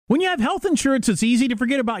When you have health insurance, it's easy to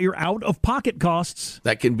forget about your out-of-pocket costs.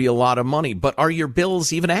 That can be a lot of money, but are your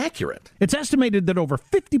bills even accurate? It's estimated that over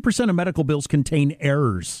 50% of medical bills contain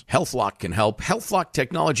errors. HealthLock can help. HealthLock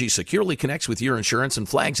technology securely connects with your insurance and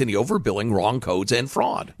flags any overbilling, wrong codes, and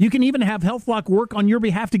fraud. You can even have HealthLock work on your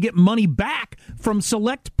behalf to get money back from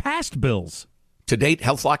select past bills. To date,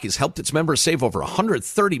 HealthLock has helped its members save over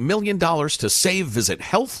 $130 million. To save, visit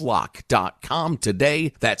healthlock.com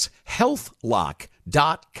today. That's healthlock.com.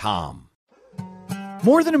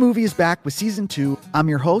 More Than a Movie is back with Season 2. I'm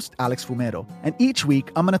your host, Alex Fumero, and each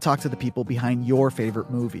week I'm going to talk to the people behind your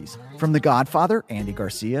favorite movies. From The Godfather, Andy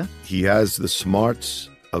Garcia. He has the smarts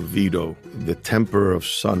of Vito, the temper of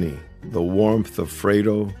Sonny, the warmth of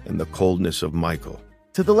Fredo, and the coldness of Michael.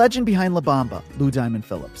 To the legend behind La Bamba, Lou Diamond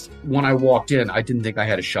Phillips. When I walked in, I didn't think I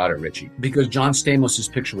had a shot at Richie because John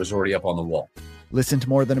Stamos' picture was already up on the wall. Listen to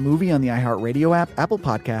More Than a Movie on the iHeartRadio app, Apple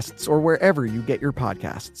Podcasts, or wherever you get your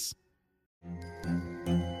podcasts.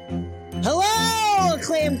 Hello,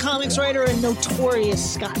 acclaimed comics writer and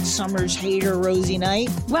notorious Scott Summers hater, Rosie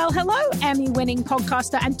Knight. Well, hello, Emmy-winning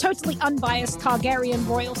podcaster and totally unbiased Targaryen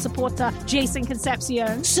royal supporter, Jason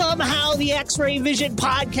Concepcion. Somehow the X-Ray Vision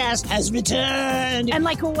podcast has returned. And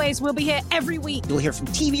like always, we'll be here every week. You'll hear from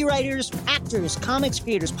TV writers, actors, comics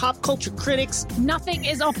creators, pop culture critics. Nothing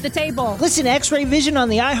is off the table. Listen to X-Ray Vision on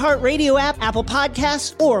the iHeartRadio app, Apple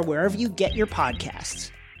Podcasts, or wherever you get your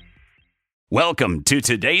podcasts. Welcome to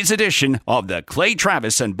today's edition of the Clay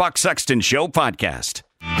Travis and Buck Sexton Show podcast.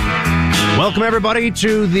 Welcome, everybody,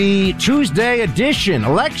 to the Tuesday edition,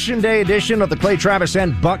 Election Day edition of the Clay Travis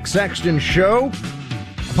and Buck Sexton Show.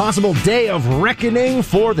 A possible day of reckoning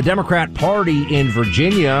for the Democrat Party in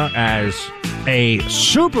Virginia as a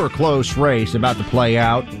super close race about to play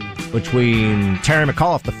out between Terry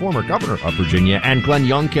McAuliffe, the former governor of Virginia, and Glenn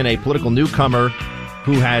Youngkin, a political newcomer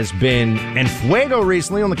who has been en fuego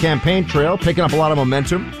recently on the campaign trail, picking up a lot of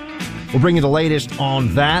momentum. We'll bring you the latest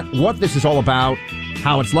on that, what this is all about,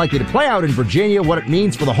 how it's likely to play out in Virginia, what it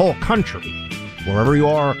means for the whole country. Wherever you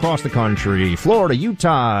are across the country, Florida,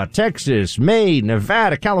 Utah, Texas, Maine,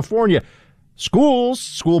 Nevada, California, schools,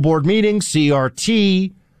 school board meetings,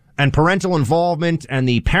 CRT, and parental involvement, and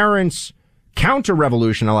the parents'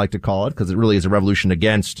 counter-revolution, I like to call it, because it really is a revolution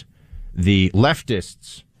against the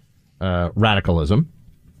leftists' radicalism.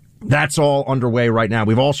 That's all underway right now.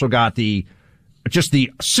 We've also got the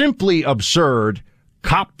simply absurd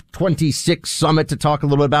COP26 summit to talk a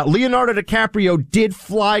little bit about. Leonardo DiCaprio did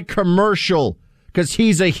fly commercial because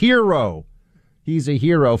he's a hero. He's a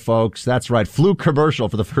hero, folks. That's right. Flew commercial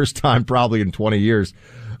for the first time probably in 20 years.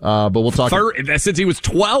 But we'll talk. Since he was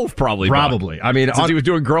 12, probably. Probably. Bob. I mean, since he was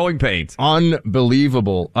doing Growing Pains.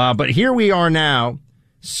 Unbelievable. But here we are now,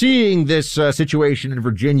 seeing this situation in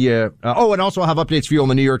Virginia. And also I'll have updates for you on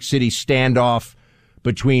the New York City standoff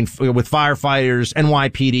with firefighters,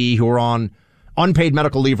 NYPD, who are on unpaid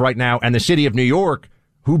medical leave right now, and the city of New York,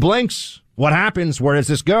 who blinks. What happens? Where does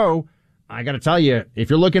this go? I got to tell you,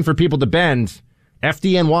 if you're looking for people to bend,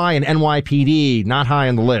 FDNY and NYPD, not high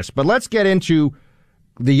on the list. But let's get into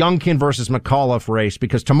the Youngkin versus McAuliffe race,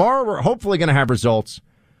 because tomorrow we're hopefully going to have results.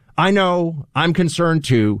 I know, I'm concerned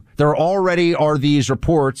too. There already are these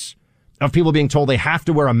reports of people being told they have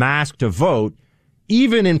to wear a mask to vote,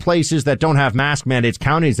 even in places that don't have mask mandates,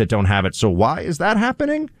 counties that don't have it. So why is that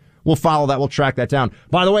happening? We'll follow that. We'll track that down.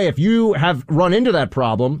 By the way, if you have run into that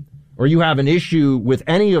problem or you have an issue with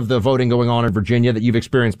any of the voting going on in Virginia that you've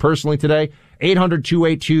experienced personally today,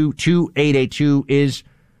 800-282-2882 is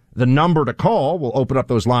the number to call. We'll open up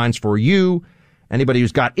those lines for you. Anybody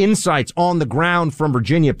who's got insights on the ground from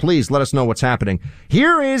Virginia, please let us know what's happening.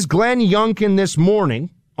 Here is Glenn Youngkin this morning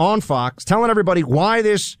on Fox telling everybody why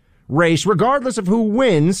this race, regardless of who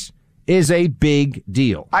wins, is a big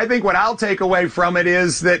deal. I think what I'll take away from it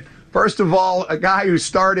is that, first of all, a guy who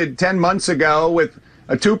started 10 months ago with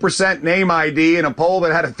a 2% name ID and a poll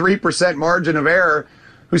that had a 3% margin of error,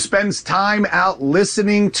 who spends time out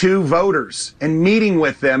listening to voters and meeting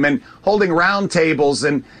with them and holding roundtables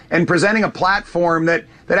and presenting a platform that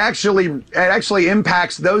actually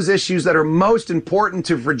impacts those issues that are most important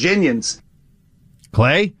to Virginians.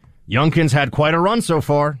 Clay, Youngkin's had quite a run so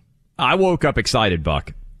far. I woke up excited,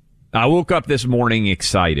 Buck. I woke up this morning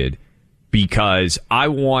excited because I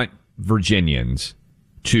want Virginians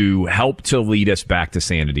to help to lead us back to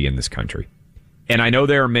sanity in this country. And I know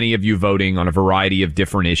there are many of you voting on a variety of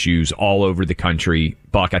different issues all over the country.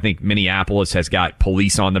 Buck, I think Minneapolis has got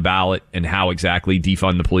police on the ballot and how exactly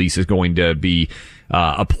defund the police is going to be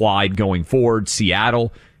applied going forward.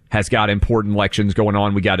 Seattle has got important elections going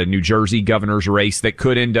on. We got a New Jersey governor's race that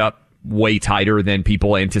could end up way tighter than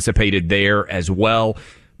people anticipated there as well.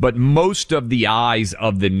 but most of the eyes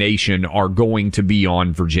of the nation are going to be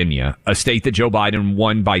on Virginia, a state that Joe Biden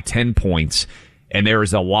won by 10 points. And there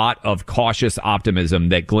is a lot of cautious optimism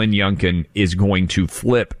that Glenn Youngkin is going to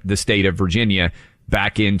flip the state of Virginia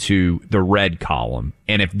back into the red column.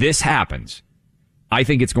 And if this happens, I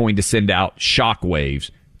think it's going to send out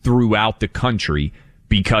shockwaves throughout the country,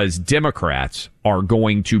 because Democrats are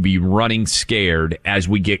going to be running scared as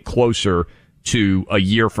we get closer to a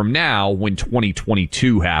year from now when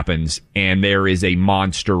 2022 happens, and there is a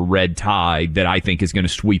monster red tide that I think is going to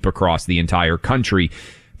sweep across the entire country,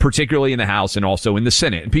 particularly in the House and also in the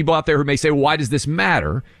Senate. And people out there who may say, well, why does this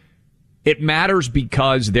matter? It matters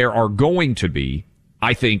because there are going to be,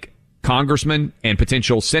 I think, congressmen and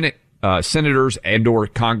potential senators and or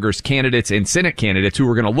Congress candidates and Senate candidates who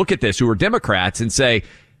are going to look at this, who are Democrats, and say,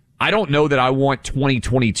 I don't know that I want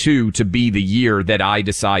 2022 to be the year that I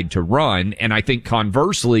decide to run. And I think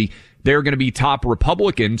conversely, there are going to be top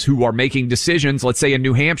Republicans who are making decisions, let's say in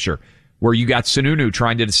New Hampshire, where you got Sununu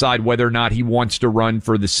trying to decide whether or not he wants to run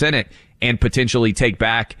for the Senate and potentially take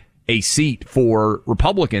back a seat for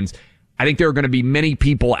Republicans. I think there are going to be many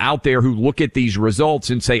people out there who look at these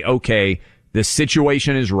results and say, okay, the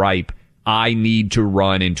situation is ripe. I need to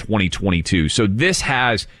run in 2022. So this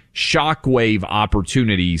has shockwave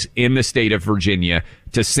opportunities in the state of Virginia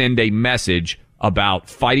to send a message about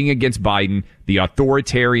fighting against Biden, the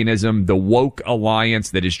authoritarianism, the woke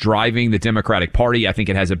alliance that is driving the Democratic Party. I think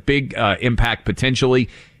it has a big impact potentially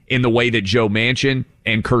in the way that Joe Manchin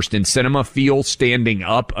and Kyrsten Sinema feel standing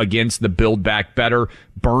up against the Build Back Better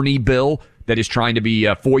Bernie bill that is trying to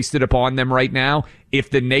be foisted upon them right now. If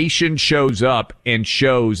the nation shows up and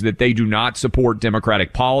shows that they do not support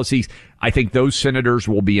Democratic policies, I think those senators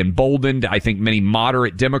will be emboldened. I think many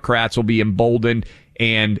moderate Democrats will be emboldened,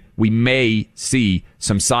 and we may see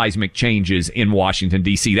some seismic changes in Washington,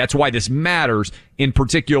 D.C. That's why this matters, in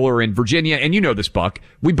particular in Virginia. And you know this, Buck.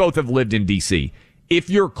 We both have lived in D.C. If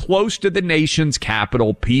you're close to the nation's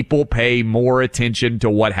capital, people pay more attention to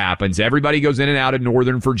what happens. Everybody goes in and out of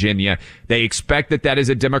Northern Virginia. They expect that that is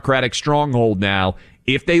a Democratic stronghold now.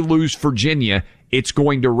 If they lose Virginia, it's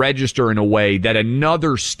going to register in a way that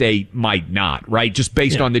another state might not, right? Just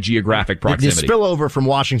based on the geographic proximity. The spillover from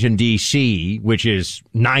Washington, D.C., which is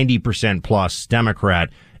 90% plus Democrat,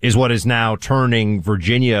 is what is now turning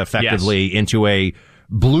Virginia effectively into a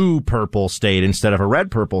blue-purple state instead of a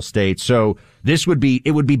red-purple state. So it would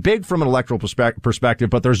be big from an electoral perspective,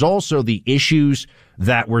 but there's also the issues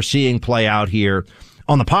that we're seeing play out here.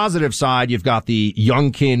 On the positive side, you've got the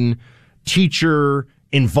Youngkin teacher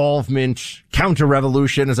involvement,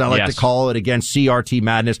 counter-revolution, as I like to call it, against CRT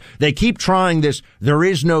madness. They keep trying this, there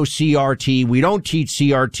is no CRT, we don't teach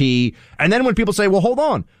CRT. And then when people say, well, hold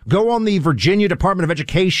on, go on the Virginia Department of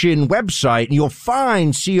Education website and you'll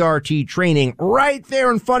find CRT training right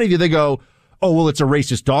there in front of you, they go, oh, well, it's a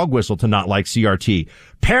racist dog whistle to not like CRT.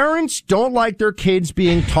 Parents don't like their kids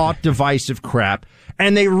being taught divisive crap,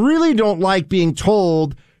 and they really don't like being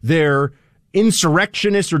told they're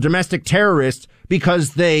insurrectionists or domestic terrorists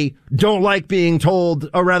because they don't like being told,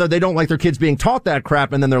 or rather they don't like their kids being taught that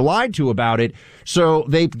crap and then they're lied to about it. So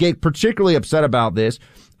they get particularly upset about this.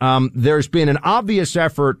 There's been an obvious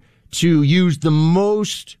effort to use the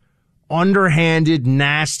most underhanded,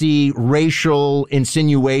 nasty racial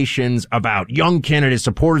insinuations about Youngkin and his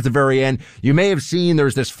supporters at the very end. You may have seen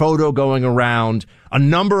there's this photo going around. A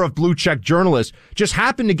number of blue check journalists just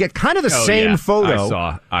happened to get kind of the same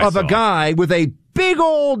photo of a guy with a big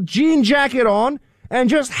old jean jacket on and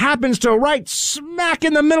just happens to right smack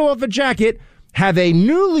in the middle of the jacket have a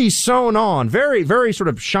newly sewn on, very, very sort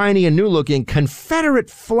of shiny and new looking Confederate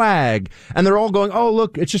flag. And they're all going, oh,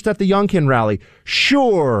 look, it's just at the Youngkin rally.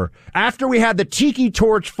 Sure. After we had the Tiki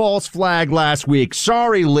Torch false flag last week.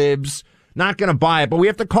 Sorry, libs. Not going to buy it, but we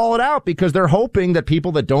have to call it out because they're hoping that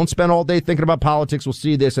people that don't spend all day thinking about politics will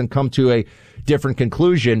see this and come to a different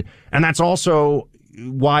conclusion. And that's also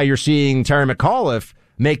why you're seeing Terry McAuliffe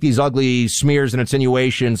make these ugly smears and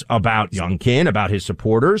insinuations about Youngkin, about his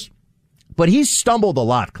supporters. But he's stumbled a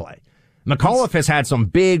lot, Clay. McAuliffe has had some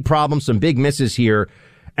big problems, some big misses here.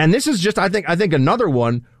 And this is just, I think another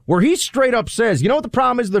one where he straight up says, you know what the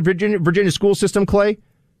problem is with the Virginia school system, Clay?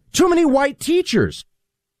 Too many white teachers.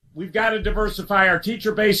 We've got to diversify our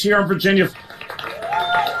teacher base here in Virginia.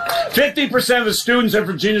 50% of the students at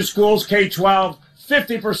Virginia schools, K-12,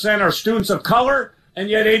 50% are students of color, and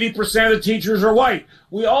yet 80% of the teachers are white.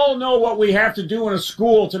 We all know what we have to do in a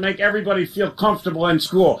school to make everybody feel comfortable in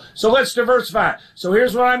school. So let's diversify. So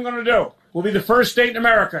here's what I'm going to do. We'll be the first state in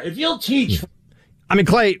America. If you'll teach... I mean,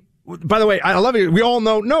 Clay, By the way, I love it. We all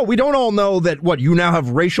know. No, we don't all know that. What, you now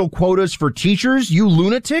have racial quotas for teachers? You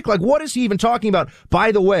lunatic! Like, what is he even talking about?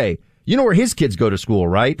 By the way, you know where his kids go to school,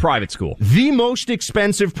 right? Private school. The most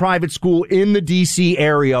expensive private school in the D.C.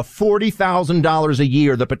 area, $40,000 a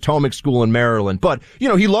year, the Potomac School in Maryland. But,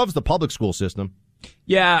 he loves the public school system.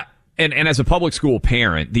 Yeah, and as a public school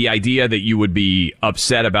parent, the idea that you would be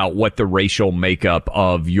upset about what the racial makeup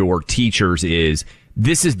of your teachers is,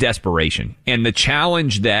 this is desperation. And the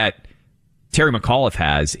challenge that Terry McAuliffe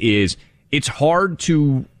has is it's hard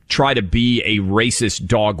to try to be a racist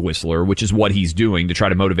dog whistler, which is what he's doing to try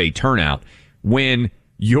to motivate turnout, when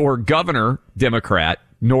your governor, Democrat,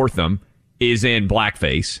 Northam, is in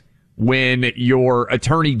blackface, when your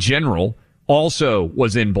attorney general also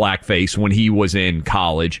was in blackface when he was in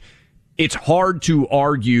college. It's hard to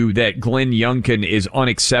argue that Glenn Youngkin is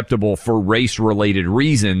unacceptable for race-related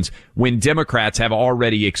reasons when Democrats have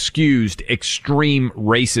already excused extreme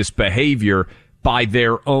racist behavior by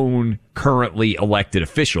their own currently elected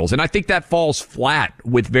officials. And I think that falls flat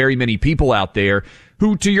with very many people out there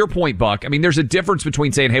who, to your point, Buck, I mean, there's a difference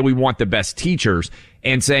between saying, hey, we want the best teachers,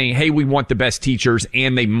 and saying, hey, we want the best teachers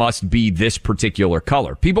and they must be this particular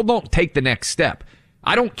color. People don't take the next step.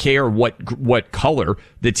 I don't care what color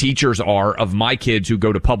the teachers are of my kids who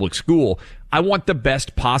go to public school. I want the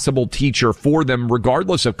best possible teacher for them,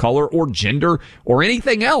 regardless of color or gender or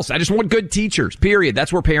anything else. I just want good teachers, period.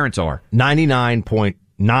 That's where parents are.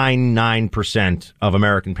 99.99% of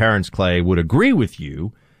American parents, Clay, would agree with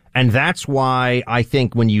you. And that's why I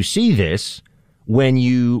think when you see this, when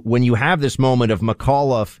you have this moment of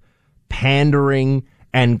McAuliffe pandering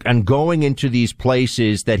and going into these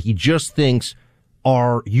places that he just thinks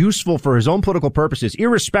are useful for his own political purposes,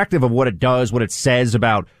 irrespective of what it does, what it says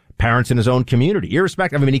about parents in his own community,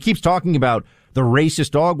 irrespective. I mean, he keeps talking about the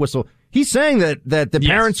racist dog whistle. He's saying that the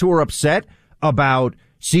parents who are upset about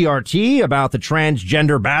CRT, about the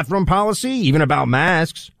transgender bathroom policy, even about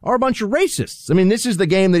masks, are a bunch of racists. I mean, this is the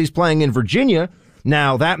game that he's playing in Virginia.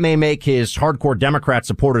 Now, that may make his hardcore Democrat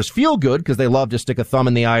supporters feel good because they love to stick a thumb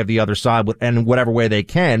in the eye of the other side in whatever way they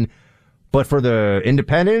can. But for the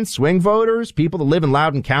independents, swing voters, people that live in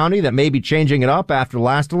Loudoun County that may be changing it up after the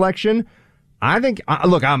last election, I think,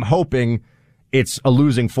 look, I'm hoping it's a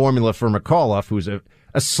losing formula for McAuliffe, who's a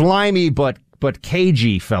slimy but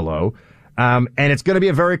cagey fellow. And it's going to be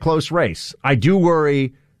a very close race. I do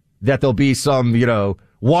worry that there'll be some,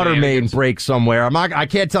 water main break somewhere. I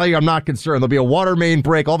can't tell you I'm not concerned. There'll be a water main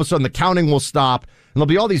break. All of a sudden the counting will stop and there'll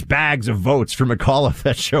be all these bags of votes for McAuliffe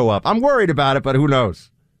that show up. I'm worried about it, but who knows?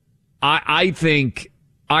 I think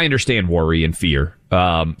I understand worry and fear,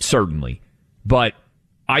 certainly. But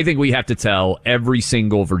I think we have to tell every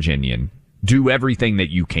single Virginian, do everything that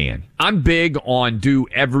you can. I'm big on do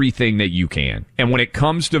everything that you can. And when it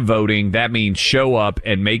comes to voting, that means show up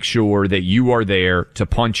and make sure that you are there to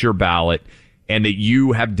punch your ballot and that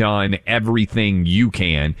you have done everything you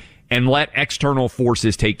can, and let external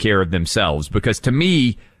forces take care of themselves. Because to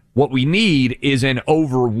me, what we need is an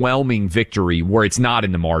overwhelming victory where it's not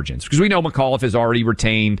in the margins. Because we know McAuliffe has already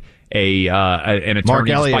retained an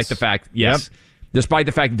attorney, despite the fact, despite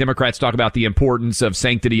the fact that Democrats talk about the importance of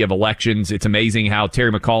sanctity of elections. It's amazing how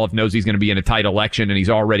Terry McAuliffe knows he's going to be in a tight election, and he's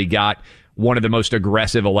already got one of the most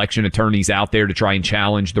aggressive election attorneys out there to try and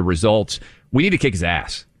challenge the results. We need to kick his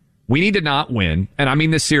ass. We need to not win. And I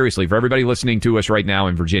mean this seriously for everybody listening to us right now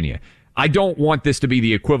in Virginia. I don't want this to be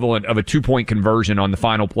the equivalent of a 2-point conversion on the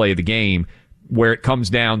final play of the game where it comes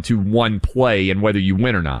down to one play and whether you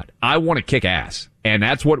win or not. I want to kick ass. And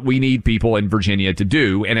that's what we need people in Virginia to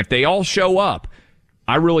do. And if they all show up,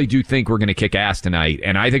 I really do think we're going to kick ass tonight.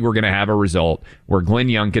 And I think we're going to have a result where Glenn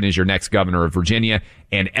Youngkin is your next governor of Virginia,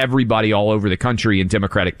 and everybody all over the country in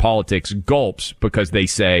Democratic politics gulps because they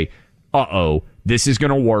say, uh-oh, this is going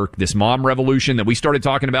to work. This mom revolution that we started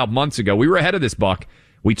talking about months ago, we were ahead of this, Buck.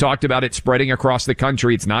 We talked about it spreading across the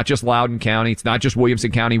country. It's not just Loudoun County. It's not just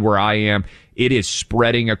Williamson County where I am. It is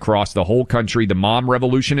spreading across the whole country. The mom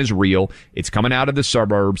revolution is real. It's coming out of the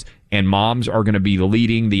suburbs, and moms are going to be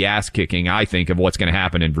leading the ass kicking, I think, of what's going to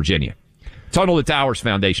happen in Virginia. Tunnel to Towers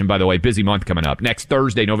Foundation, by the way, busy month coming up. Next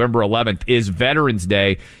Thursday, November 11th, is Veterans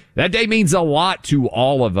Day. That day means a lot to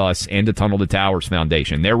all of us and to Tunnel to Towers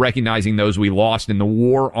Foundation. They're recognizing those we lost in the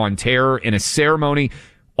war on terror in a ceremony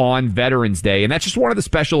on Veterans Day. And that's just one of the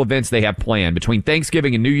special events they have planned. Between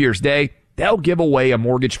Thanksgiving and New Year's Day, they'll give away a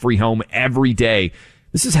mortgage-free home every day.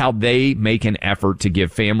 This is how they make an effort to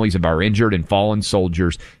give families of our injured and fallen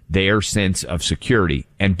soldiers their sense of security.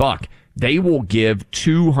 And Buck, they will give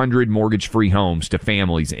 200 mortgage-free homes to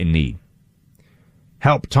families in need.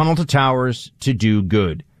 Help Tunnel to Towers to do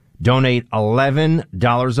good. Donate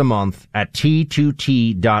 $11 a month at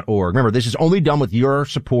T2T.org. Remember, this is only done with your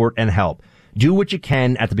support and help. Do what you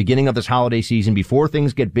can at the beginning of this holiday season before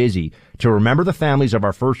things get busy to remember the families of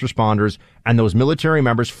our first responders and those military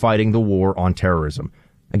members fighting the war on terrorism.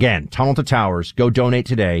 Again, Tunnel to Towers. Go donate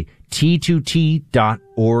today.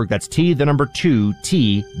 T2T.org. That's T, the number 2,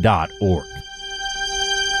 T.org.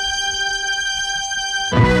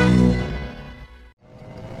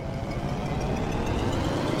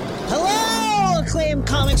 Acclaimed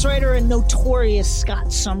comics writer and notorious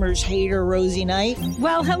Scott Summers hater, Rosie Knight.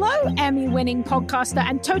 Well, hello, Emmy-winning podcaster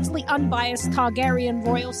and totally unbiased Targaryen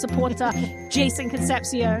royal supporter, Jason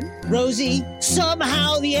Concepcion. Rosie,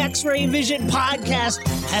 somehow the X-Ray Vision podcast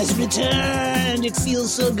has returned. It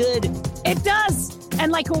feels so good. It does.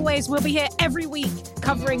 And like always, we'll be here every week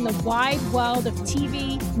covering the wide world of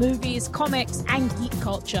TV, movies, comics, and geek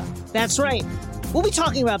culture. That's right. We'll be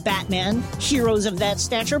talking about Batman, heroes of that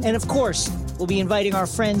stature, and of course, we'll be inviting our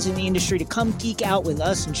friends in the industry to come geek out with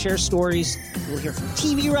us and share stories. We'll hear from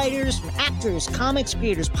TV writers, from actors, comics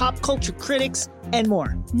creators, pop culture critics, and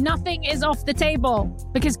more. Nothing is off the table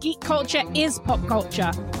because geek culture is pop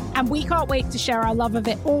culture, and we can't wait to share our love of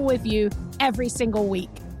it all with you every single week.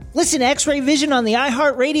 Listen to X-Ray Vision on the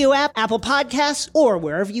iHeartRadio app, Apple Podcasts, or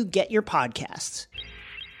wherever you get your podcasts.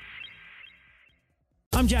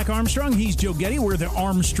 I'm Jack Armstrong. He's Joe Getty. We're the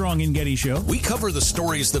Armstrong and Getty Show. We cover the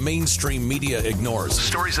stories the mainstream media ignores.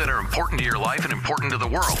 Stories that are important to your life and important to the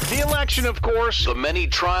world. The election, of course. The many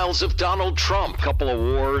trials of Donald Trump. Couple of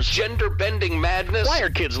wars. Gender-bending madness. Why are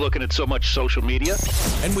kids looking at so much social media?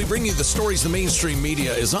 And we bring you the stories the mainstream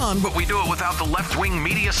media is on, but we do it without the left-wing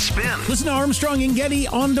media spin. Listen to Armstrong and Getty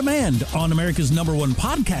on demand on America's #1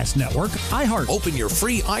 podcast network, iHeart. Open your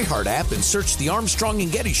free iHeart app and search The Armstrong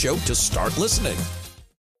and Getty Show to start listening.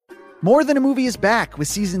 More Than a Movie is back with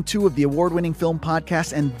Season 2 of the award-winning film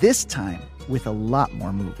podcast, and this time with a lot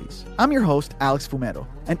more movies. I'm your host, Alex Fumero,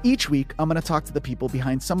 and each week I'm going to talk to the people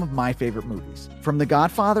behind some of my favorite movies. From The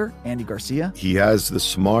Godfather, Andy Garcia. He has the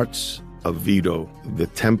smarts of Vito, the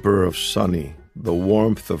temper of Sonny, the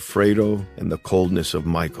warmth of Fredo, and the coldness of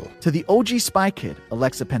Michael. To the OG Spy Kid,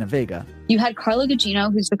 Alexa Penavega. You had Carla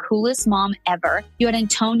Gugino, who's the coolest mom ever. You had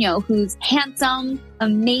Antonio, who's handsome,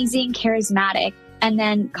 amazing, charismatic. And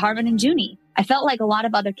then Carmen and Junie. I felt like a lot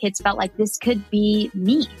of other kids felt like this could be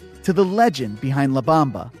me. To the legend behind La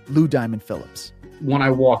Bamba, Lou Diamond Phillips. When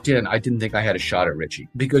I walked in, I didn't think I had a shot at Richie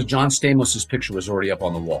because John Stamos' picture was already up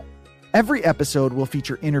on the wall. Every episode will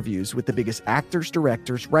feature interviews with the biggest actors,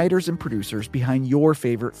 directors, writers, and producers behind your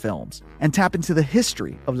favorite films and tap into the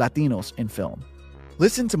history of Latinos in film.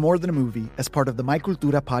 Listen to More Than a Movie as part of the My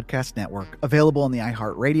Cultura podcast network, available on the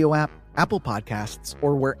iHeartRadio app, Apple Podcasts,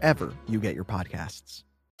 or wherever you get your podcasts.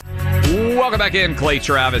 Welcome back in, Clay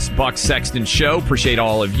Travis, Buck Sexton Show. Appreciate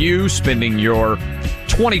all of you spending your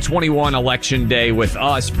 2021 election day with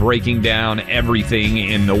us, breaking down everything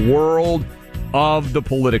in the world of the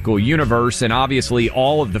political universe, and obviously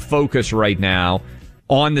all of the focus right now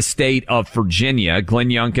on the state of Virginia. Glenn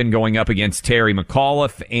Youngkin going up against Terry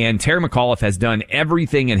McAuliffe, and Terry McAuliffe has done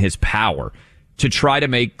everything in his power to try to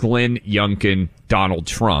make Glenn Youngkin Donald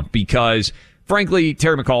Trump because, frankly,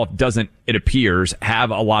 Terry McAuliffe doesn't, it appears, have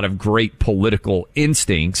a lot of great political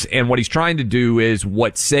instincts. And what he's trying to do is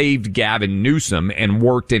what saved Gavin Newsom and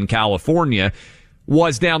worked in California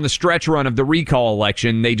was down the stretch run of the recall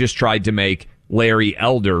election. They just tried to make Larry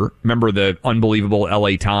Elder, remember the unbelievable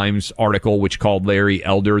LA Times article which called Larry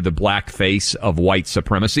Elder the black face of white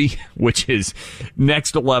supremacy, which is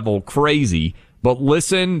next level crazy. But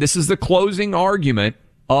listen, this is the closing argument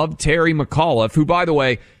of Terry McAuliffe, who, by the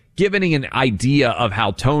way, giving an idea of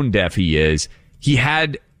how tone deaf he is, he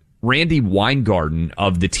had Randy Weingarten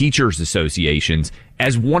of the Teachers Associations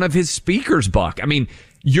as one of his speakers, Buck. I mean,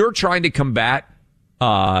 you're trying to combat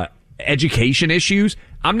education issues.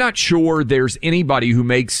 I'm not sure there's anybody who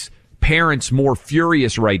makes parents more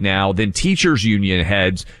furious right now than teachers union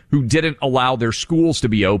heads who didn't allow their schools to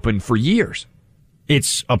be open for years.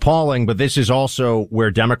 It's appalling, but this is also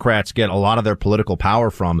where Democrats get a lot of their political power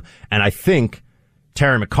from. And I think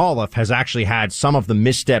Terry McAuliffe has actually had some of the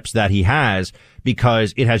missteps that he has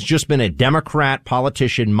because it has just been a Democrat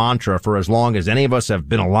politician mantra for as long as any of us have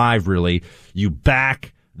been alive, really. You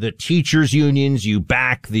back the teachers unions, you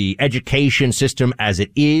back the education system as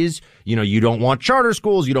it is. You know, you don't want charter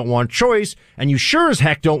schools, you don't want choice, and you sure as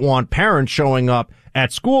heck don't want parents showing up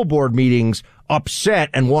at school board meetings upset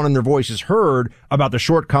and wanting their voices heard about the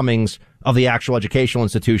shortcomings of the actual educational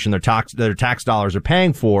institution their tax dollars are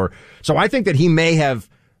paying for. So I think that he may have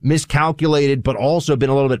miscalculated, but also been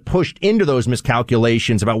a little bit pushed into those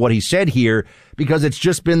miscalculations about what he said here because it's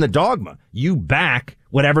just been the dogma. You back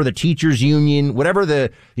whatever the teachers union, whatever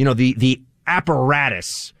the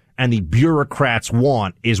apparatus and the bureaucrats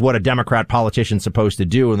want is what a Democrat politician's supposed to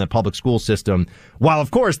do in the public school system. While,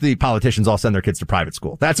 of course, the politicians all send their kids to private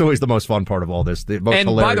school. That's always the most fun part of all this. And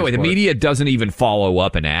by the way, the media doesn't even follow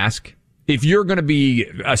up and ask. If you're going to be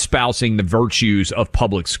espousing the virtues of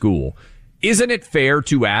public school, isn't it fair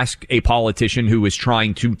to ask a politician who is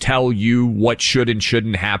trying to tell you what should and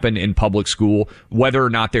shouldn't happen in public school, whether or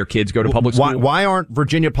not their kids go to public school? Why aren't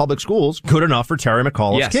Virginia public schools good enough for Terry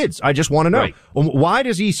McAuliffe's kids? I just want to know. Right. Why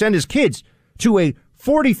does he send his kids to a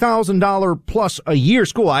 $40,000 plus a year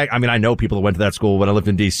school? I mean, I know people who went to that school when I lived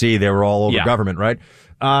in D.C. They were all over government, right?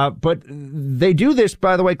 But they do this,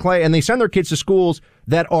 by the way, Clay, and they send their kids to schools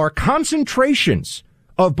that are concentrations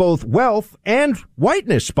of both wealth and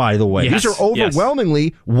whiteness, by the way. Yes, these are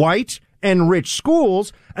overwhelmingly white and rich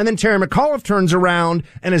schools. And then Terry McAuliffe turns around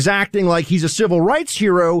and is acting like he's a civil rights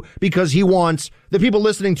hero because he wants the people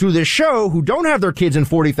listening to this show who don't have their kids in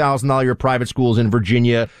 $40,000 a year private schools in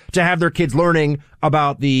Virginia to have their kids learning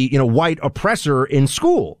about the, white oppressor in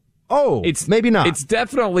school. Oh, it's maybe not. It's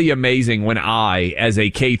definitely amazing when I, as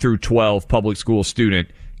a K through 12 public school student,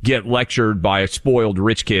 get lectured by spoiled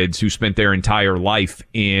rich kids who spent their entire life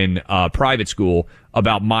in private school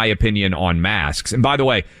about my opinion on masks. And by the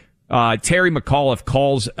way, Terry McAuliffe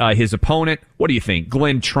calls his opponent, what do you think,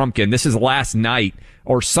 Glenn Trumpkin. This is last night,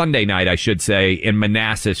 or Sunday night, I should say, in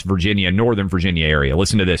Manassas, Virginia, Northern Virginia area.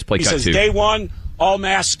 Listen to this. Play cut 2. He says, day one, all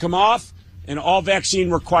masks come off and all vaccine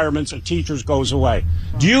requirements of teachers goes away.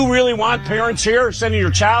 Do you really want parents here sending your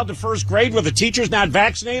child to first grade where the teacher's not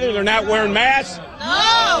vaccinated, they're not wearing masks?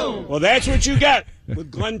 No! Well, that's what you get with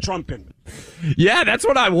Glenn Trumpkin. Yeah, that's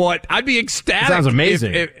what I want. I'd be ecstatic. Sounds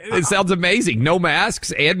amazing. It sounds amazing. No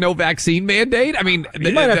masks and no vaccine mandate. I mean,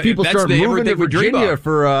 you might have people start moving to Virginia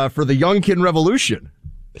for the Young Kin Revolution.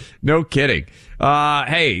 No kidding.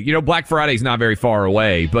 Hey, Black Friday's not very far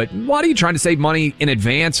away, but why are you trying to save money in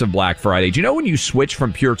advance of Black Friday? Do you know when you switch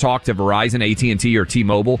from Pure Talk to Verizon, AT&T, or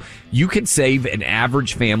T-Mobile, you can save an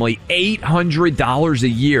average family $800 a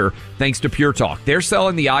year thanks to Pure Talk. They're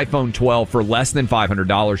selling the iPhone 12 for less than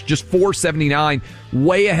 $500, just $479,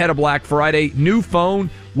 way ahead of Black Friday. New phone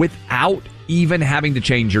without even having to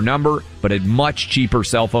change your number, but a much cheaper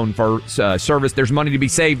cell phone service. There's money to be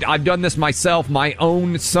saved. I've done this myself. My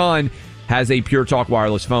own son has a Pure Talk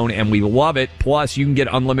wireless phone, and we love it. Plus, you can get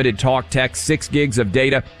unlimited talk, text, 6 gigs of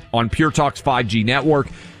data on Pure Talk's 5G network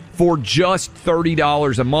for just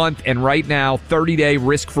 $30 a month. And right now, 30-day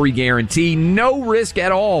risk-free guarantee. No risk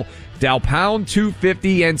at all. Dial pound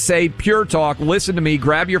 250 and say Pure Talk. Listen to me.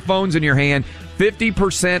 Grab your phones in your hand.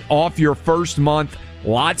 50% off your first month.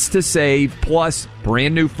 Lots to save, plus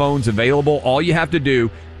brand new phones available. All you have to do,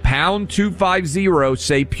 pound 250,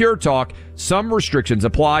 say Pure Talk. Some restrictions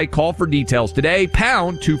apply. Call for details today,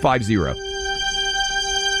 pound 250.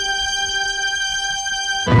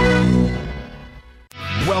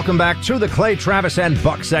 Welcome back to the Clay Travis and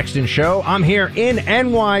Buck Sexton Show. I'm here in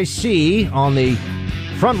NYC on the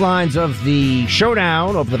front lines of the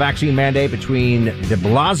showdown of the vaccine mandate between de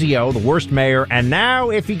Blasio, the worst mayor, and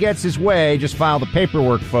now, if he gets his way, just file the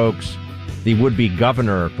paperwork, folks, the would-be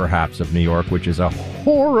governor, perhaps, of New York, which is a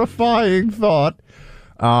horrifying thought.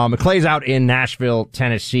 Clay's out in Nashville,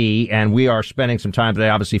 Tennessee, and we are spending some time today,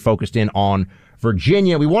 obviously, focused in on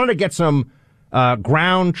Virginia. We wanted to get some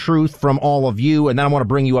ground truth from all of you, and then I want to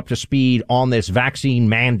bring you up to speed on this vaccine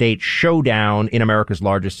mandate showdown in America's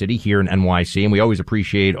largest city here in NYC. And we always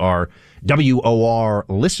appreciate our WOR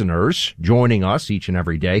listeners joining us each and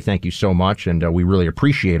every day. Thank you so much, and we really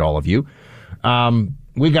appreciate all of you.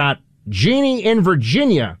 We got Jeannie in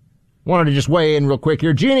Virginia. Wanted to just weigh in real quick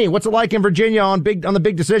here. Jeannie, what's it like in Virginia on the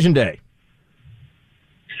big decision day?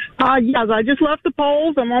 Yes, I just left the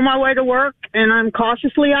polls. I'm on my way to work, and I'm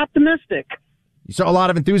cautiously optimistic. You saw a lot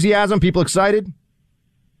of enthusiasm, people excited?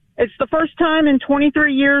 It's the first time in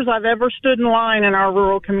 23 years I've ever stood in line in our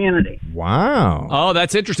rural community. Wow. Oh,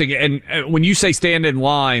 that's interesting. And when you say stand in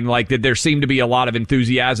line, like, did there seem to be a lot of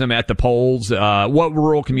enthusiasm at the polls? What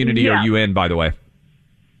rural community are you in, by the way?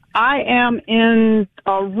 I am in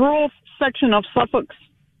a rural section of Suffolk,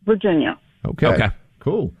 Virginia. Okay.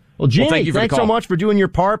 Cool. Well, Jeannie, thanks so much for doing your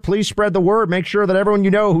part. Please spread the word. Make sure that everyone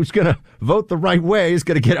you know who's going to vote the right way is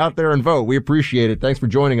going to get out there and vote. We appreciate it. Thanks for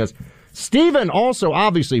joining us. Stephen, also,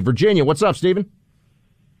 obviously, Virginia. What's up, Stephen?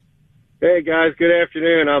 Hey, guys. Good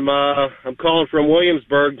afternoon. I'm calling from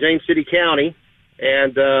Williamsburg, James City County,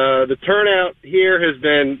 and the turnout here has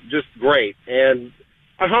been just great. And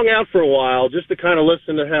I hung out for a while just to kind of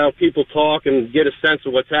listen to how people talk and get a sense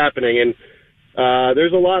of what's happening. And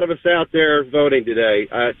there's a lot of us out there voting today.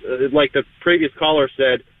 Like the previous caller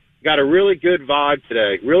said, got a really good vibe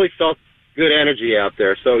today. Really felt good energy out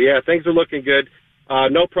there. So, yeah, things are looking good.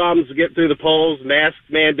 No problems to get through the polls, mask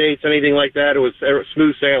mandates, anything like that. It was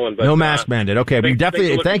smooth sailing. But, no mask mandate. Okay, we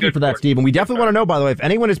definitely thank you for that, Stephen. We definitely want to know, by the way, if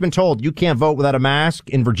anyone has been told you can't vote without a mask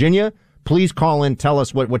in Virginia, please call in, tell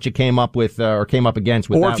us what you came up with or came up against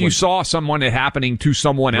with that. Or if you saw someone it happening to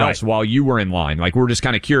someone else while you were in line. Like, we're just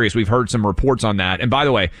kind of curious. We've heard some reports on that. And by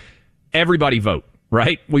the way, everybody vote,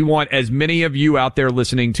 right? We want as many of you out there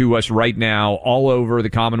listening to us right now all over the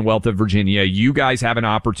Commonwealth of Virginia. You guys have an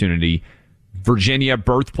opportunity. Virginia,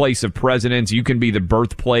 birthplace of presidents. You can be the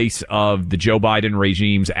birthplace of the Joe Biden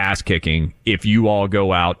regime's ass kicking if you all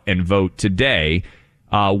go out and vote today,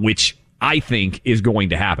 which I think is going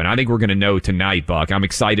to happen. I think we're going to know tonight, Buck. I'm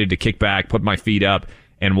excited to kick back, put my feet up,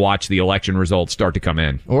 and watch the election results start to come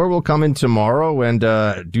in. Or we'll come in tomorrow and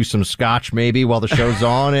do some scotch maybe while the show's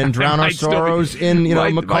on and drown our sorrows in,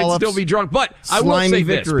 McAuliffe's might still be drunk. But I will say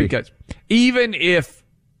victory. This, because even if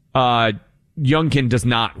Youngkin does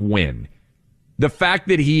not win, the fact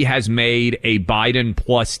that he has made a Biden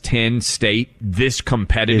plus 10 state this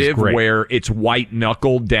competitive, where it's white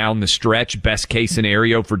knuckled down the stretch, best case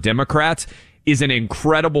scenario for Democrats, is an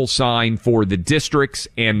incredible sign for the districts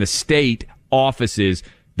and the state offices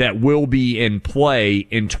that will be in play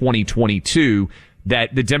in 2022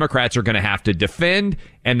 that the Democrats are going to have to defend,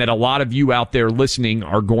 and that a lot of you out there listening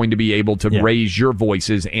are going to be able to raise your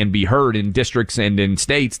voices and be heard in districts and in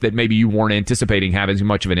states that maybe you weren't anticipating having as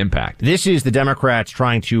much of an impact. This is the Democrats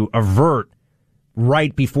trying to avert,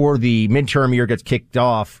 right before the midterm year gets kicked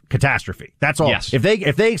off, catastrophe. That's all. Yes. If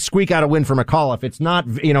they squeak out a win from McAuliffe, it's not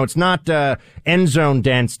end zone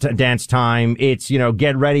dance time. It's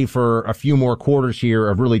get ready for a few more quarters here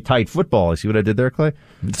of really tight football. You see what I did there, Clay?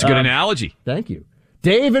 It's a good analogy. Thank you.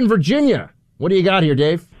 Dave in Virginia. What do you got here,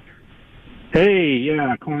 Dave? Hey,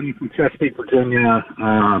 calling you from Chesapeake, Virginia.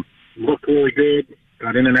 Looked really good.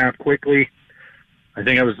 Got in and out quickly. I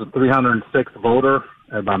think I was the 306th voter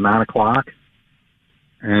at about 9 o'clock.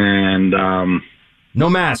 And no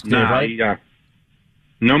mask, Dave, right? Yeah,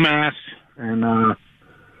 no mask, and it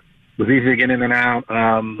was easy to get in and out.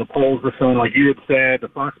 The polls were showing, like you had said, the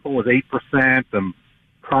Fox poll was 8%. The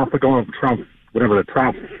Trump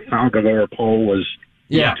poll was.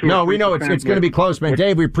 Yeah, no, we know it's going to be close, man.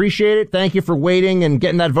 Dave, we appreciate it. Thank you for waiting and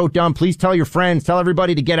getting that vote done. Please tell your friends, tell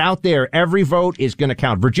everybody to get out there. Every vote is going to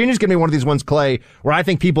count. Virginia's going to be one of these ones, Clay, where I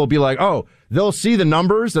think people will be like, oh, they'll see the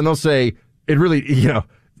numbers and they'll say, it really,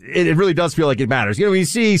 it really does feel like it matters. When you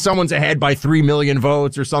see someone's ahead by 3 million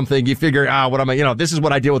votes or something, you figure, what am I, this is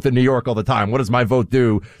what I deal with in New York all the time. What does my vote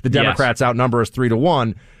do? The Democrats outnumber us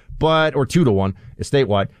 3-1. Or 2-1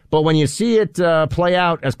 statewide. But when you see it play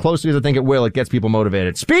out as closely as I think it will, it gets people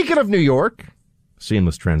motivated. Speaking of New York,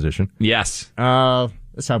 seamless transition. Yes.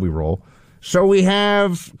 That's how we roll. So we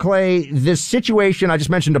have, Clay, this situation I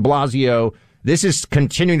just mentioned de Blasio. This is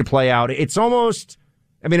continuing to play out. It's almost,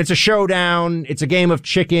 it's a showdown. It's a game of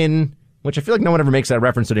chicken, which I feel like no one ever makes that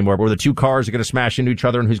reference anymore, where the two cars are going to smash into each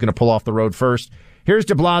other and who's going to pull off the road first. Here's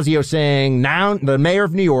de Blasio saying, now the mayor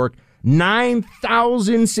of New York,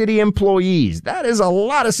 9,000 city employees. That is a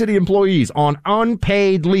lot of city employees on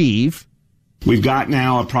unpaid leave. We've got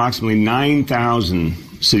now approximately 9,000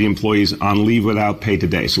 city employees on leave without pay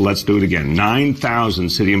today. So let's do it again. 9,000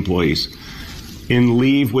 city employees in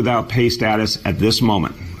leave without pay status at this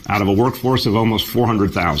moment, out of a workforce of almost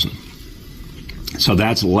 400,000. So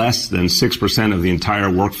that's less than 6% of the entire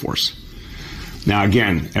workforce. Now,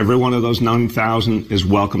 again, every one of those 9,000 is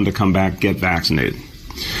welcome to come back, get vaccinated.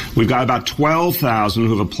 We've got about 12,000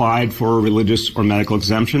 who have applied for a religious or medical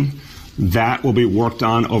exemption. That will be worked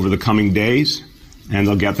on over the coming days, and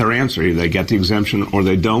they'll get their answer. Either they get the exemption or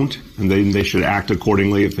they don't, and then they should act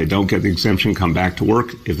accordingly. If they don't get the exemption, come back to work.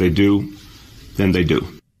 If they do, then they do.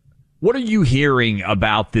 What are you hearing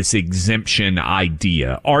about this exemption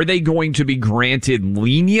idea? Are they going to be granted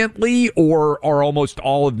leniently, or are almost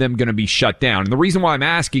all of them going to be shut down? And the reason why I'm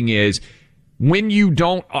asking is, when you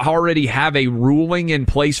don't already have a ruling in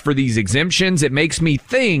place for these exemptions, it makes me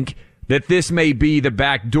think that this may be the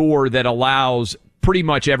back door that allows pretty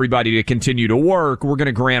much everybody to continue to work. We're going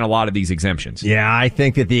to grant a lot of these exemptions. Yeah, I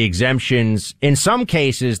think that the exemptions, in some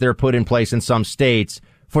cases, they're put in place in some states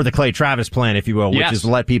for the Clay Travis plan, if you will, which is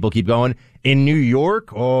to let people keep going. In New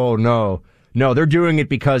York, oh, no. No, they're doing it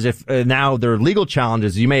because if now there are legal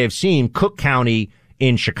challenges. You may have seen Cook County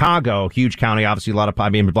in Chicago, huge county, obviously a lot of, I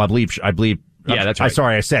believe. Yeah, that's right.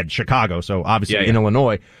 Sorry, I said Chicago, so obviously in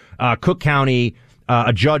Illinois. Cook County,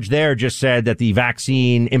 a judge there just said that the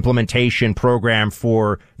vaccine implementation program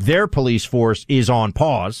for their police force is on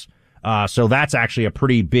pause. So that's actually a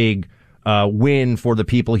pretty big win for the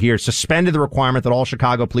people here. Suspended the requirement that all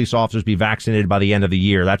Chicago police officers be vaccinated by the end of the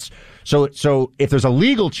year. That's so if there's a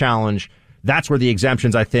legal challenge, that's where the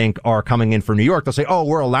exemptions, I think, are coming in for New York. They'll say, oh,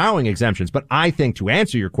 we're allowing exemptions. But I think, to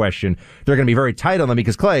answer your question, they're going to be very tight on them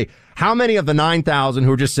because, Clay, how many of the 9,000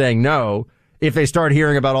 who are just saying no, if they start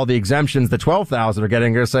hearing about all the exemptions the 12,000 are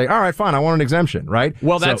getting, they're going to say, all right, fine, I want an exemption, right?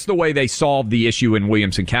 Well, that's the way they solved the issue in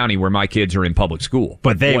Williamson County where my kids are in public school.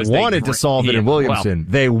 But they wanted to solve it in Williamson.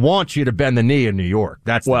 They want you to bend the knee in New York.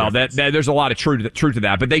 That's there's a lot of truth to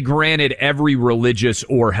that. But they granted every religious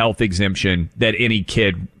or health exemption that any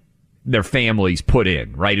kid, their families put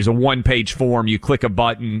in, right? It's a one-page form. You click a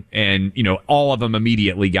button and, all of them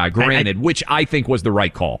immediately got granted, which I think was the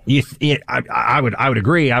right call. I would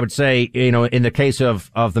agree. I would say, in the case of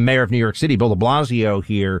the mayor of New York City, Bill de Blasio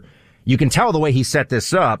here, you can tell the way he set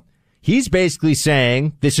this up. He's basically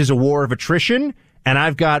saying this is a war of attrition and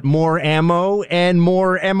I've got more ammo and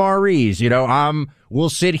more MREs. We'll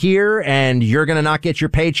sit here and you're going to not get your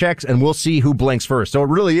paychecks and we'll see who blinks first. So it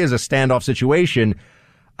really is a standoff situation.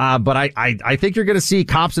 But I think you're going to see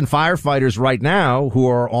cops and firefighters right now who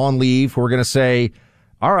are on leave who are going to say,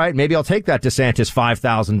 all right, maybe I'll take that DeSantis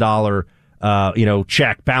 $5,000,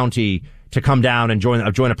 check bounty to come down and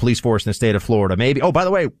join a police force in the state of Florida. Maybe. Oh, by the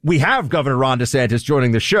way, we have Governor Ron DeSantis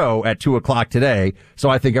joining the show at 2:00 today. So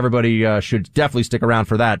I think everybody should definitely stick around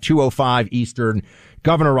for that. 2:05 Eastern.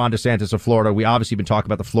 Governor Ron DeSantis of Florida. We obviously been talking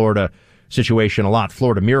about the Florida situation a lot.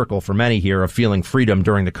 Florida miracle for many here of feeling freedom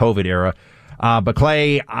during the COVID era. But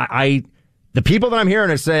Clay, the people that I'm hearing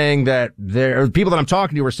are saying the people that I'm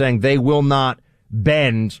talking to are saying they will not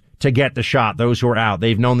bend to get the shot. Those who are out,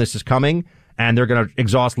 they've known this is coming and they're going to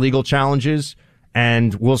exhaust legal challenges.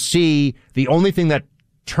 And we'll see. The only thing that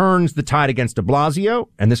turns the tide against de Blasio,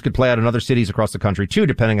 and this could play out in other cities across the country too,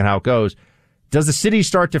 depending on how it goes. Does the city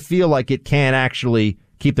start to feel like it can actually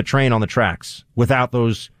keep the train on the tracks without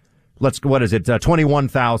those?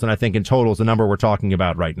 21,000, I think in total is the number we're talking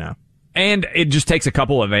about right now. And it just takes a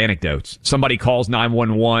couple of anecdotes. Somebody calls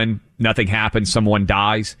 911, nothing happens, someone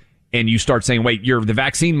dies, and you start saying, wait, the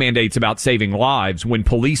vaccine mandate's about saving lives. When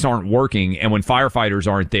police aren't working and when firefighters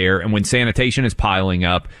aren't there and when sanitation is piling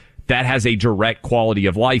up, that has a direct quality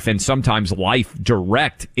of life and sometimes life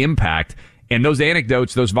direct impact. And those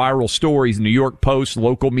anecdotes, those viral stories, New York Post,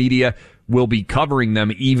 local media will be covering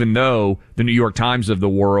them, even though the New York Times of the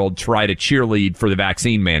world try to cheerlead for the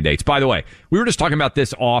vaccine mandates. By the way, we were just talking about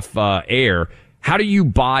this off air. How do you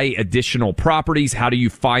buy additional properties? How do you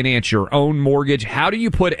finance your own mortgage? How do you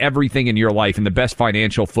put everything in your life in the best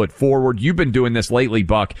financial foot forward? You've been doing this lately,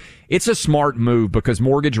 Buck. It's a smart move because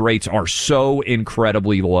mortgage rates are so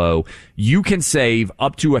incredibly low. You can save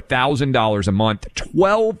up to $1,000 a month,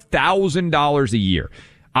 $12,000 a year.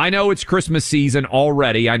 I know it's Christmas season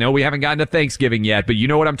already. I know we haven't gotten to Thanksgiving yet, but you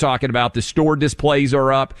know what I'm talking about. The store displays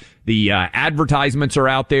are up. The advertisements are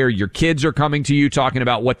out there. Your kids are coming to you talking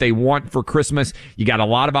about what they want for Christmas. You got a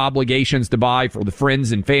lot of obligations to buy for the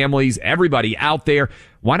friends and families, everybody out there.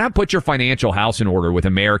 Why not put your financial house in order with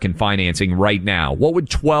American Financing right now? What would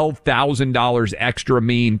 $12,000 extra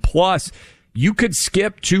mean? Plus, you could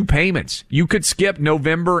skip 2 payments. You could skip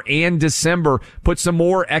November and December. Put some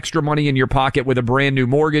more extra money in your pocket with a brand new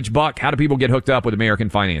mortgage. Buck, how do people get hooked up with American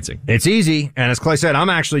Financing? It's easy. And as Clay said, I'm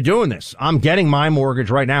actually doing this. I'm getting my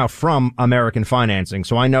mortgage right now from American Financing.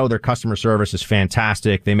 So I know their customer service is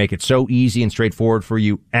fantastic. They make it so easy and straightforward for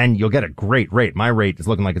you. And you'll get a great rate. My rate is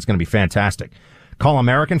looking like it's going to be fantastic. Call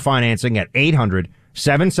American Financing at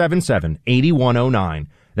 800-777-8109.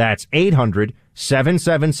 That's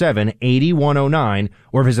 800-777-8109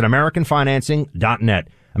 or visit AmericanFinancing.net.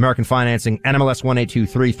 American Financing, NMLS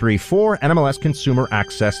 182334,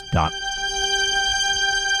 NMLSConsumerAccess.org.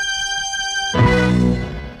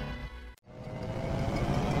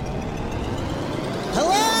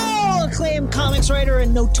 Hello, acclaimed comics writer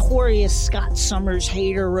and notorious Scott Summers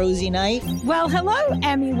hater, Rosie Knight. Well, hello,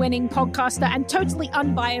 Emmy-winning podcaster and totally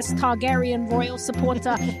unbiased Targaryen royal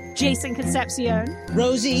supporter, Jason Concepcion.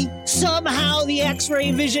 Rosie, somehow the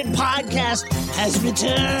X-Ray Vision podcast has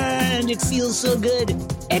returned. It feels so good.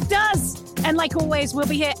 It does. And like always, we'll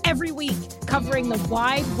be here every week covering the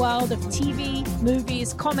wide world of TV,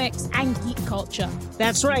 movies, comics, and geek culture.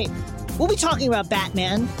 That's right. We'll be talking about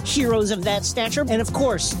Batman, heroes of that stature, and of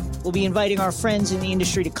course, we'll be inviting our friends in the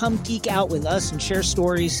industry to come geek out with us and share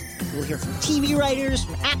stories. We'll hear from TV writers,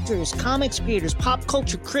 from actors, comics creators, pop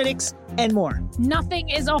culture critics, and more. Nothing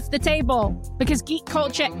is off the table because geek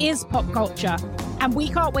culture is pop culture, and we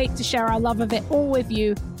can't wait to share our love of it all with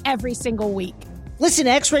you every single week. Listen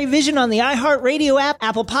to X-Ray Vision on the iHeartRadio app,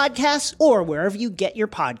 Apple Podcasts, or wherever you get your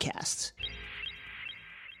podcasts.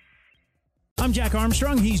 I'm Jack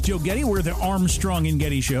Armstrong. He's Joe Getty. We're the Armstrong and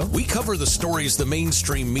Getty Show. We cover the stories the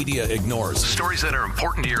mainstream media ignores. Stories that are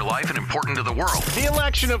important to your life and important to the world. The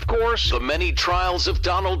election, of course. The many trials of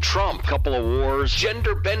Donald Trump. Couple of wars.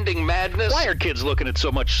 Gender-bending madness. Why are kids looking at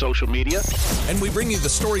so much social media? And we bring you the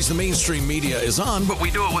stories the mainstream media is on, But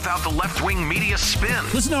we do it without the left-wing media spin.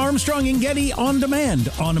 Listen to Armstrong and Getty on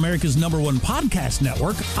demand on America's #1 podcast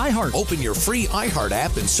network, iHeart. Open your free iHeart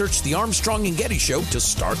app and search the Armstrong and Getty Show to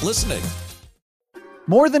start listening.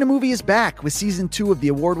 More Than a Movie is back with season 2 of the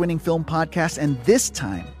award-winning film podcast, and this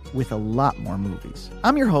time with a lot more movies.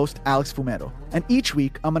 I'm your host, Alex Fumero, and each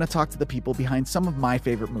week I'm going to talk to the people behind some of my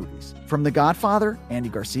favorite movies. From The Godfather, Andy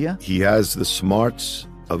Garcia. He has the smarts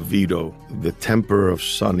of Vito, the temper of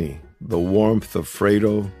Sonny, the warmth of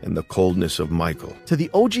Fredo, and the coldness of Michael. To the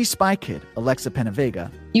OG Spy Kid, Alexa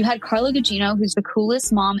Penavega. You had Carla Gugino, who's the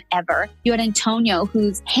coolest mom ever. You had Antonio,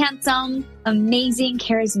 who's handsome, amazing,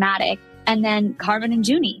 charismatic. And then Carmen and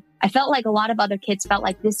Junie. I felt like a lot of other kids felt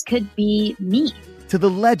like this could be me. To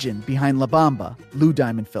the legend behind La Bamba, Lou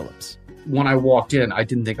Diamond Phillips. When I walked in, I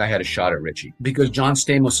didn't think I had a shot at Richie because John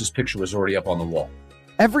Stamos' picture was already up on the wall.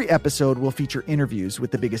 Every episode will feature interviews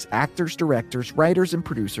with the biggest actors, directors, writers, and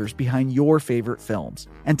producers behind your favorite films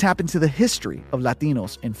and tap into the history of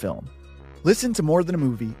Latinos in film. Listen to More Than a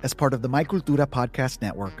Movie as part of the My Cultura podcast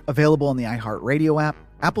network, available on the iHeartRadio app,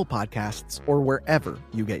 Apple Podcasts, or wherever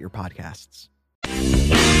you get your podcasts.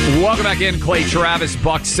 Welcome back in, Clay Travis,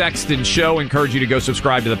 Buck Sexton Show. Encourage you to go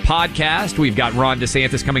subscribe to the podcast. We've got Ron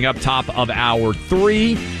DeSantis coming up top of hour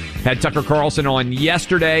 3. Had Tucker Carlson on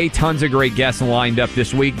yesterday. Tons of great guests lined up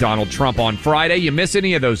this week. Donald Trump on Friday. You miss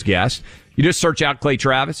any of those guests, you just search out Clay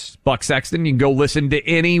Travis, Buck Sexton. You can go listen to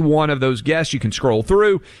any one of those guests. You can scroll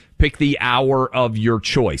through, pick the hour of your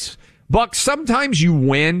choice. Buck, sometimes you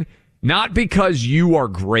win not because you are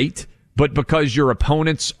great, but because your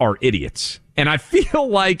opponents are idiots. And I feel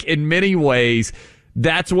like in many ways,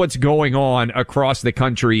 that's what's going on across the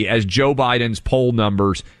country as Joe Biden's poll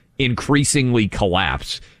numbers increasingly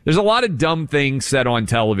collapse. There's a lot of dumb things said on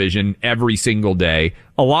television every single day.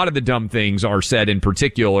 A lot of the dumb things are said in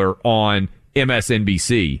particular on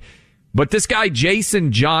MSNBC. But this guy,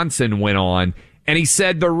 Jason Johnson, went on and he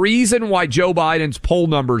said the reason why Joe Biden's poll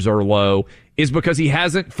numbers are low is because he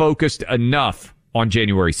hasn't focused enough on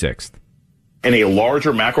January 6th. In a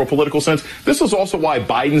larger macro political sense, this is also why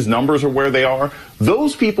Biden's numbers are where they are.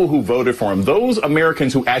 Those people who voted for him, those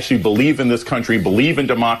Americans who actually believe in this country, believe in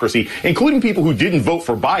democracy, including people who didn't vote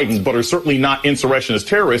for Biden but are certainly not insurrectionist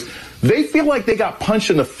terrorists, they feel like they got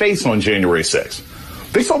punched in the face on January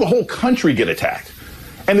 6th. They saw the whole country get attacked.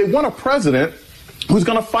 And they want a president who's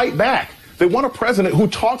going to fight back. They want a president who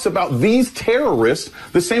talks about these terrorists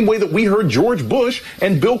the same way that we heard George Bush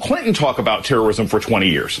and Bill Clinton talk about terrorism for 20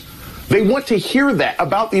 years. They want to hear that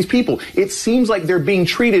about these people. It seems like they're being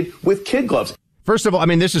treated with kid gloves. First of all, I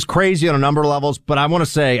mean, this is crazy on a number of levels, but I want to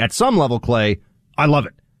say at some level, Clay, I love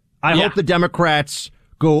it. I hope the Democrats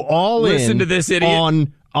go all in. Listen to this idiot.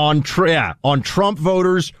 On Trump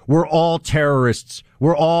voters. We're all terrorists.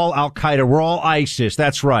 We're all Al-Qaeda. We're all ISIS.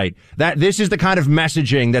 That's right. This is the kind of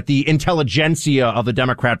messaging that the intelligentsia of the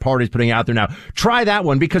Democrat Party is putting out there now. Try that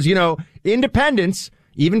one because, you know, independents,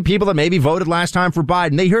 even people that maybe voted last time for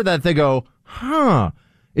Biden, they hear that, they go,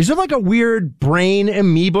 is there like a weird brain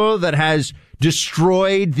amoeba that has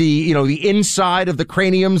destroyed the inside of the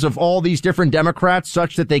craniums of all these different Democrats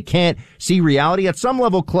such that they can't see reality? At some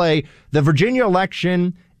level, Clay, the Virginia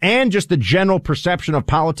election and just the general perception of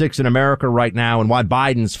politics in America right now and why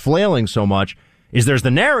Biden's flailing so much is there's the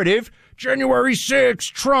narrative, January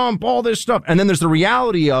 6th, Trump, all this stuff. And then there's the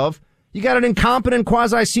reality of you got an incompetent,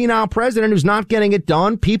 quasi-senile president who's not getting it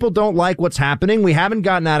done. People don't like what's happening. We haven't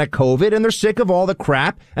gotten out of COVID, and they're sick of all the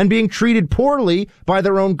crap and being treated poorly by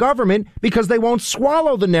their own government because they won't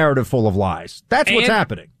swallow the narrative full of lies. That's what's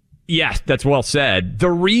happening. Yes, that's well said.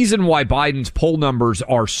 The reason why Biden's poll numbers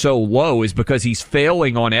are so low is because he's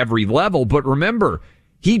failing on every level. But remember,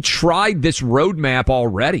 he tried this roadmap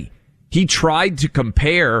already. He tried to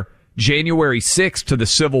compare January 6th to the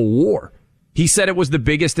Civil War. He said it was the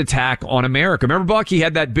biggest attack on America. Remember, Buck, he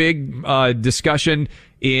had that big discussion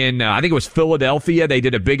in, I think it was Philadelphia. They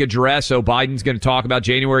did a big address. So Biden's going to talk about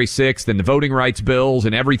January 6th and the voting rights bills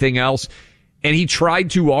and everything else. And he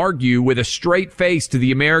tried to argue with a straight face to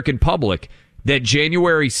the American public that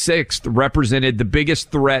January 6th represented the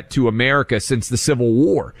biggest threat to America since the Civil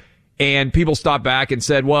War. And people stopped back and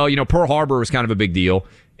said, well, you know, Pearl Harbor was kind of a big deal.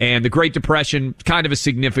 And the Great Depression, kind of a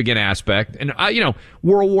significant aspect. And,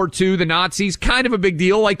 World War II, the Nazis, kind of a big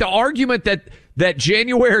deal. Like the argument that that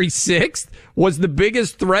January 6th was the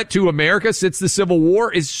biggest threat to America since the Civil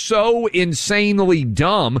War is so insanely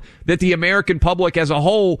dumb that the American public as a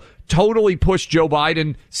whole totally pushed Joe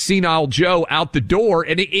Biden, senile Joe, out the door.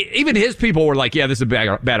 And even his people were like, yeah, this is a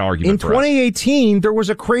bad argument. In 2018, there was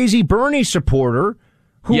a crazy Bernie supporter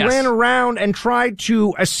who ran around and tried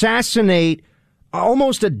to assassinate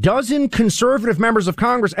almost a dozen conservative members of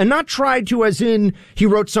Congress, and not tried to as in he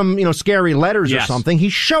wrote some, scary letters or something. He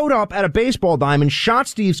showed up at a baseball diamond, shot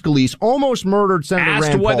Steve Scalise, almost murdered Senator Rand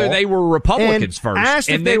Paul. Asked whether they were Republicans first. Asked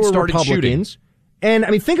and if then they were started Republicans. Shooting.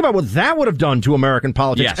 And, think about what that would have done to American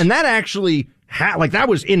politics. Yes. And that actually, that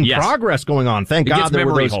was in progress going on. Thank God there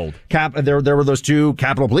were those there were those two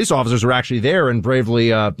Capitol Police officers who were actually there and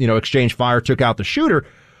bravely, exchanged fire, took out the shooter.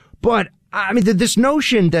 But, this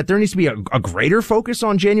notion that there needs to be a greater focus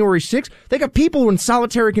on January 6th, they got people in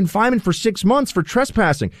solitary confinement for 6 months for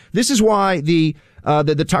trespassing. This is why the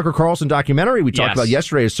Tucker Carlson documentary we talked about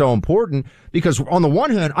yesterday is so important, because on the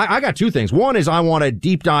one hand, I got two things. One is I want to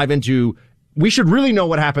deep dive into, we should really know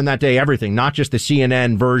what happened that day, everything, not just the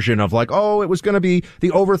CNN version of it was going to be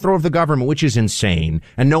the overthrow of the government, which is insane.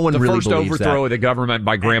 And no one really believes that. The first overthrow of the government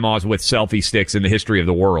by grandmas with selfie sticks in the history of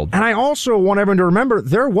the world. And I also want everyone to remember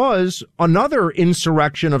there was another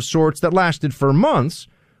insurrection of sorts that lasted for months,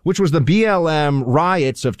 which was the BLM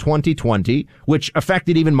riots of 2020, which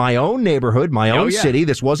affected even my own neighborhood, my own city.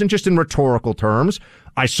 This wasn't just in rhetorical terms.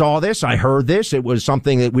 I saw this. I heard this. It was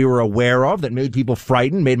something that we were aware of that made people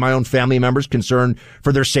frightened, made my own family members concerned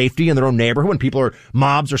for their safety in their own neighborhood. When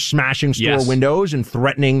mobs are smashing store windows and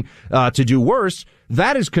threatening to do worse,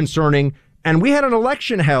 that is concerning. And we had an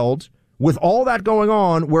election held with all that going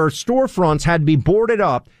on where storefronts had to be boarded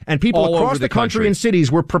up and people all across the country and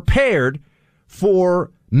cities were prepared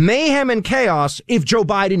for mayhem and chaos if Joe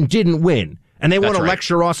Biden didn't win. And they want to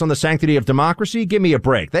lecture us on the sanctity of democracy? Give me a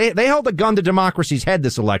break. They held a gun to democracy's head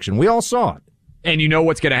this election. We all saw it. And you know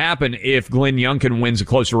what's going to happen if Glenn Youngkin wins a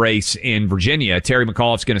close race in Virginia. Terry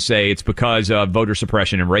McAuliffe's going to say it's because of voter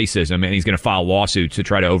suppression and racism, and he's going to file lawsuits to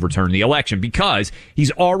try to overturn the election because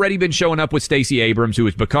he's already been showing up with Stacey Abrams, who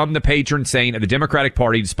has become the patron saint of the Democratic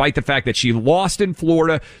Party, despite the fact that she lost in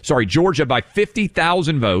Georgia by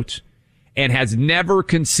 50,000 votes. And has never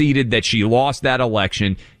conceded that she lost that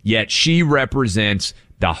election, yet she represents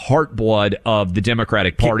the heartblood of the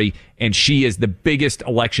Democratic Party, and she is the biggest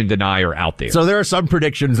election denier out there. So there are some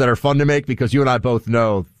predictions that are fun to make because you and I both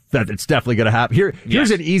know that it's definitely going to happen.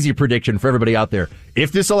 Here's an easy prediction for everybody out there.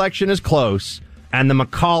 If this election is close and the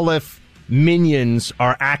McAuliffe minions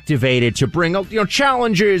are activated to bring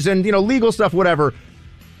challenges and legal stuff, whatever,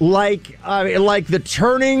 like the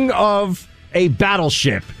turning of a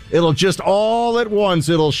battleship. It'll just all at once,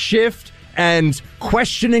 it'll shift, and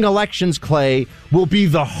questioning elections, Clay, will be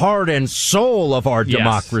the heart and soul of our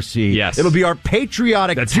democracy. Yes. It'll be our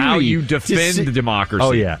patriotic That's duty. how you defend the democracy.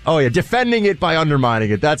 Oh, yeah. Defending it by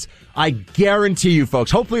undermining it. I guarantee you,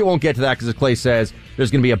 folks. Hopefully it won't get to that because, as Clay says,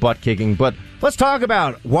 there's going to be a butt kicking. But let's talk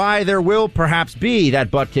about why there will perhaps be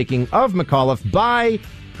that butt kicking of McAuliffe by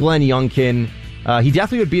Glenn Youngkin. He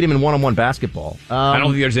definitely would beat him in one-on-one basketball. I don't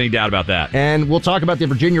think there's any doubt about that. And we'll talk about the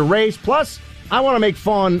Virginia race. Plus, I want to make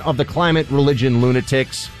fun of the climate religion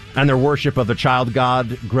lunatics and their worship of the child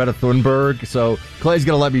god, Greta Thunberg. So Clay's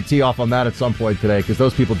going to let me tee off on that at some point today because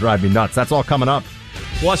those people drive me nuts. That's all coming up.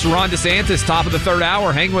 Plus, Ron DeSantis, top of the third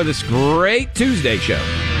hour. Hang with us. Great Tuesday show.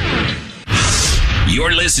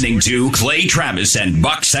 You're listening to Clay Travis and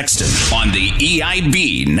Buck Sexton on the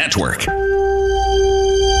EIB Network.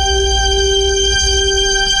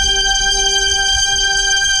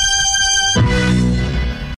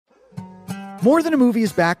 More Than a Movie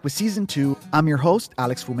is back with Season 2. I'm your host,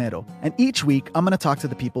 Alex Fumero, and each week I'm going to talk to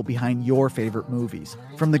the people behind your favorite movies.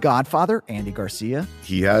 From The Godfather, Andy Garcia.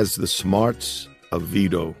 He has the smarts of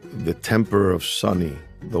Vito, the temper of Sonny,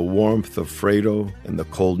 the warmth of Fredo, and the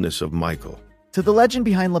coldness of Michael. To the legend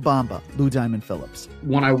behind La Bamba, Lou Diamond Phillips.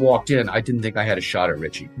 When I walked in, I didn't think I had a shot at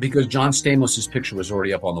Richie because John Stamos' picture was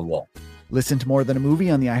already up on the wall. Listen to More Than a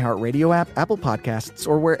Movie on the iHeartRadio app, Apple Podcasts,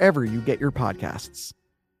 or wherever you get your podcasts.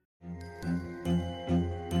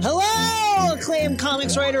 Hello, acclaimed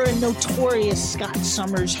comics writer and notorious Scott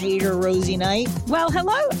Summers hater, Rosie Knight. Well,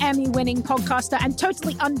 hello, Emmy-winning podcaster and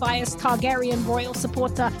totally unbiased Targaryen royal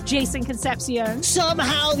supporter, Jason Concepcion.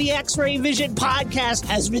 Somehow the X-Ray Vision podcast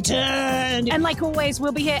has returned. And like always,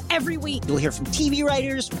 we'll be here every week. You'll hear from TV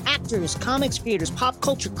writers, actors, comics creators, pop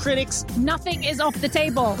culture critics. Nothing is off the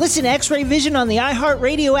table. Listen to X-Ray Vision on the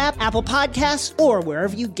iHeartRadio app, Apple Podcasts, or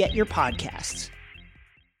wherever you get your podcasts.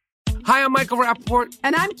 Hi, I'm Michael Rappaport.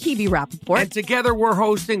 And I'm Kibi Rappaport. And together we're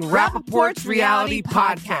hosting Rappaport's Reality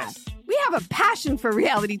Podcast. We have a passion for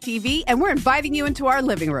reality TV, and we're inviting you into our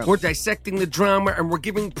living room. We're dissecting the drama, and we're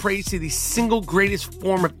giving praise to the single greatest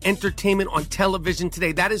form of entertainment on television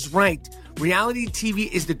today. That is right. Reality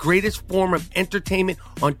TV is the greatest form of entertainment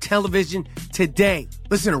on television today.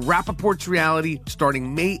 Listen to Rappaport's Reality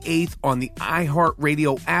starting May 8th on the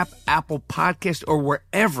iHeartRadio app, Apple Podcast, or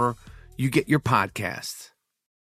wherever you get your podcasts.